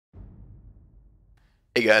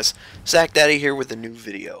Hey guys, Sacdaddy here with a new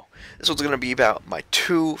video. This one's going to be about my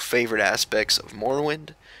two favorite aspects of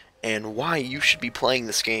Morrowind and why you should be playing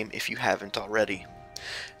this game if you haven't already.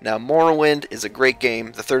 Now, Morrowind is a great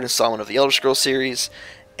game, the third installment of the Elder Scrolls series,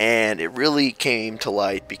 and it really came to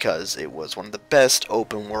light because it was one of the best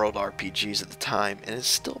open world RPGs at the time, and is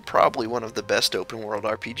still probably one of the best open world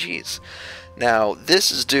RPGs. Now,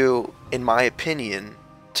 this is due, in my opinion,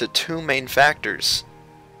 to two main factors.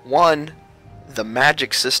 One, the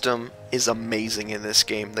magic system is amazing in this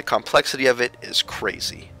game. The complexity of it is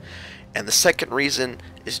crazy. And the second reason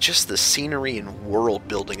is just the scenery and world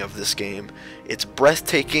building of this game. It's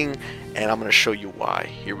breathtaking, and I'm going to show you why.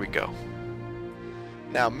 Here we go.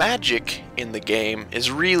 Now, magic in the game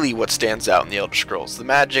is really what stands out in the Elder Scrolls. The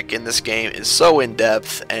magic in this game is so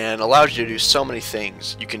in-depth and allows you to do so many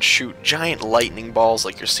things. You can shoot giant lightning balls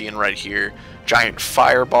like you're seeing right here, giant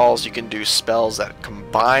fireballs. You can do spells that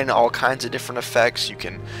combine all kinds of different effects. You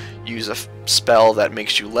can use a spell that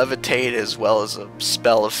makes you levitate, as well as a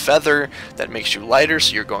spell of feather that makes you lighter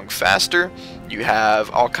so you're going faster. You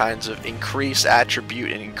have all kinds of increased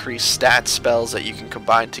attribute and increased stat spells that you can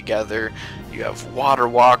combine together. You have water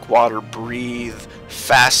walk, water breathe,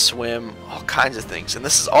 fast swim, all kinds of things. And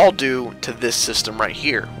this is all due to this system right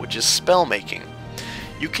here, which is spell making.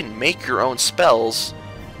 You can make your own spells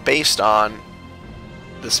based on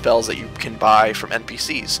the spells that you can buy from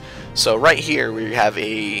NPCs. So right here we have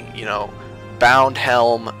a, bound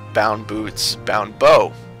helm, bound boots, bound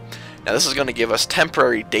bow. Now this is going to give us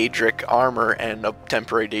temporary Daedric armor and a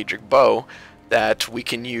temporary Daedric bow that we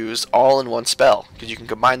can use all in one spell, because you can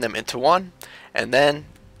combine them into one. And then,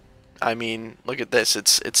 I mean, look at this,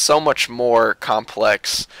 it's so much more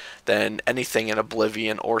complex than anything in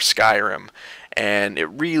Oblivion or Skyrim, and it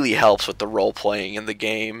really helps with the role playing in the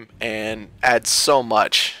game and adds so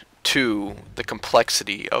much to the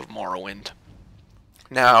complexity of Morrowind.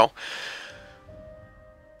 Now,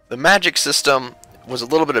 the magic system was a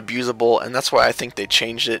little bit abusable, and that's why I think they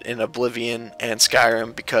changed it in Oblivion and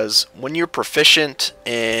Skyrim, because when you're proficient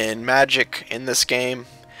in magic in this game,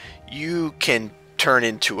 you can turn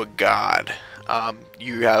into a god.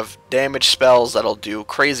 You have damage spells that'll do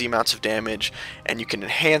crazy amounts of damage, and you can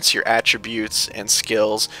enhance your attributes and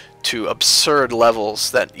skills to absurd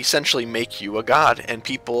levels that essentially make you a god, and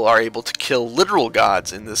people are able to kill literal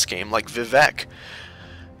gods in this game, like Vivek.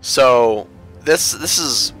 So this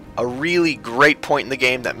is a really great point in the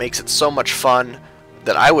game that makes it so much fun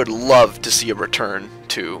that I would love to see a return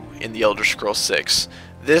to in the Elder Scrolls 6.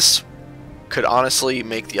 This could honestly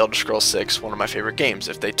make the Elder Scrolls 6 one of my favorite games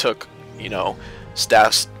if they took,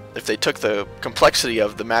 if they took the complexity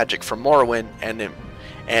of the magic from Morrowind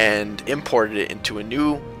and imported it into a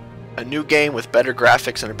new game with better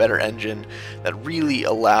graphics and a better engine that really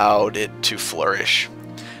allowed it to flourish.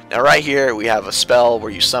 Now right here we have a spell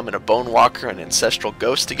where you summon a Bone Walker and Ancestral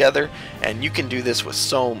Ghost together, and you can do this with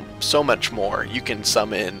so much more. You can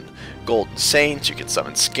summon Golden Saints, you can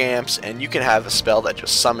summon Scamps, and you can have a spell that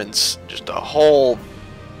just summons just a whole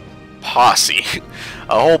posse,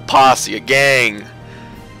 a gang,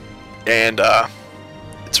 and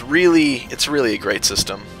it's really a great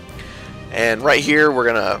system. And right here we're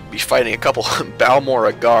gonna be fighting a couple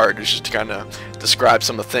Balmora Guard, just to kind of describe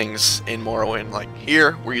some of the things in Morrowind. Like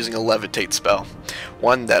here we're using a levitate spell,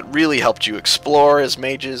 one that really helped you explore as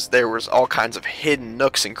mages. There was all kinds of hidden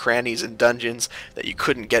nooks and crannies and dungeons that you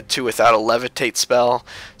couldn't get to without a levitate spell,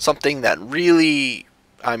 something that really,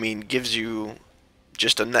 I mean, gives you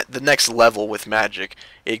just the next level with magic.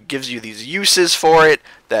 It gives you these uses for it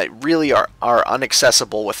that really are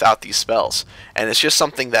inaccessible without these spells, and it's just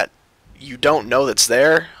something that you don't know that's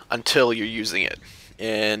there until you're using it.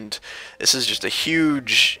 And this is just a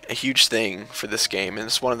huge thing for this game, and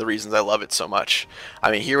it's one of the reasons I love it so much.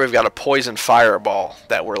 I mean, here we've got a poison fireball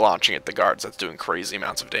that we're launching at the guards that's doing crazy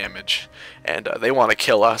amounts of damage, and they want to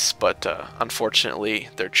kill us, but unfortunately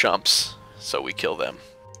they're chumps, so we kill them.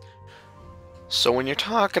 So when you're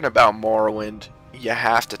talking about Morrowind, you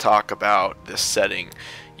have to talk about this setting.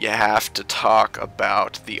 You have to talk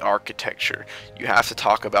about the architecture. You have to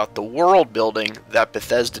talk about the world building that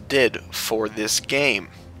Bethesda did for this game,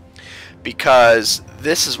 because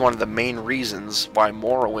this is one of the main reasons why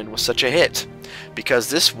Morrowind was such a hit, because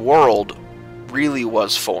this world really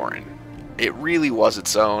was foreign. It really was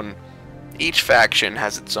its own. Each faction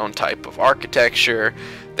has its own type of architecture.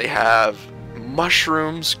 They have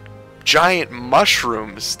mushrooms, giant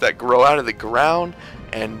mushrooms that grow out of the ground,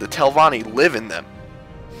 and the Telvanni live in them.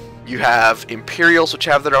 You have Imperials, which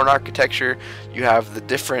have their own architecture. You have the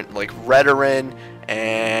different, like, Redoran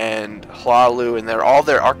and Hlaalu, and all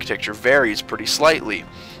their architecture varies pretty slightly.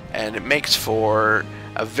 And it makes for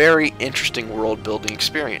a very interesting world building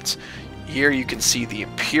experience. Here you can see the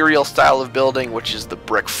Imperial style of building, which is the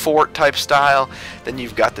brick fort type style. Then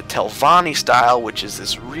you've got the Telvanni style, which is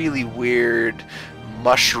this really weird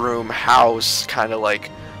mushroom house, kind of like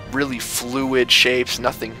really fluid shapes,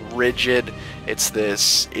 nothing rigid. It's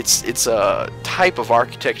a type of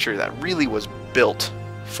architecture that really was built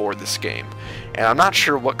for this game. And I'm not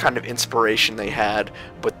sure what kind of inspiration they had,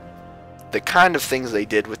 but the kind of things they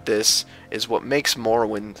did with this is what makes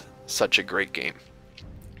Morrowind such a great game.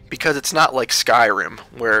 Because it's not like Skyrim,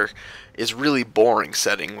 where it's really boring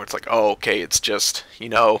setting, where it's like, oh, okay, it's just, you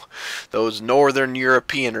know, those Northern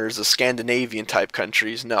Europeaners, the Scandinavian type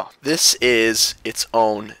countries. No, this is its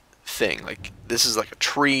own thing. Like, this is like a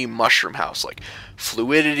tree mushroom house, like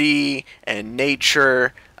fluidity and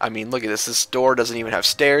nature. I mean, look at this. This door doesn't even have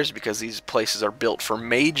stairs because these places are built for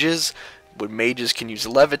mages. When mages can use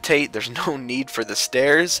levitate, there's no need for the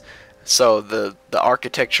stairs. So the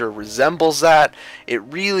architecture resembles that. It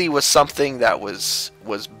really was something that was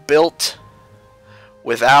built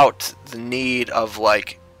without the need of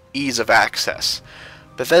like ease of access.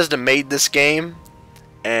 Bethesda made this game,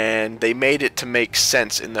 and they made it to make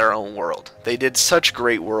sense in their own world. They did such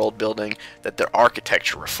great world building that their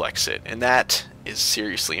architecture reflects it, and that is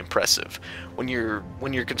seriously impressive. When you're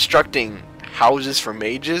constructing houses for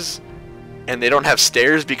mages and they don't have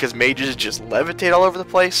stairs because mages just levitate all over the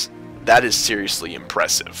place, that is seriously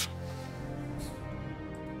impressive.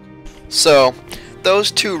 So, those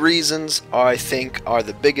two reasons I think are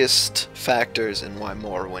the biggest factors in why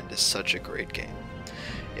Morrowind is such a great game.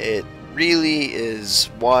 It really is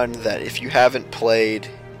one that if you haven't played,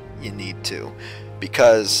 you need to.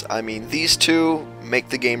 Because, I mean, these two make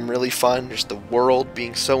the game really fun. Just the world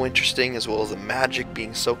being so interesting, as well as the magic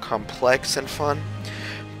being so complex and fun.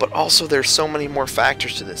 But also there's so many more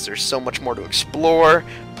factors to this. There's so much more to explore,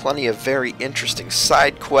 plenty of very interesting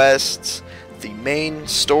side quests. The main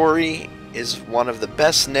story is one of the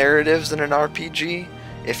best narratives in an RPG.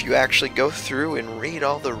 If you actually go through and read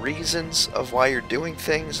all the reasons of why you're doing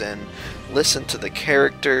things and listen to the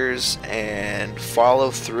characters and follow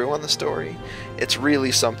through on the story, it's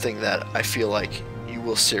really something that I feel like you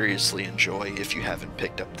will seriously enjoy if you haven't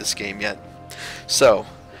picked up this game yet. So,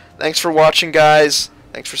 thanks for watching, guys.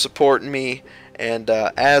 Thanks for supporting me, and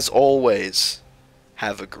as always,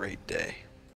 have a great day.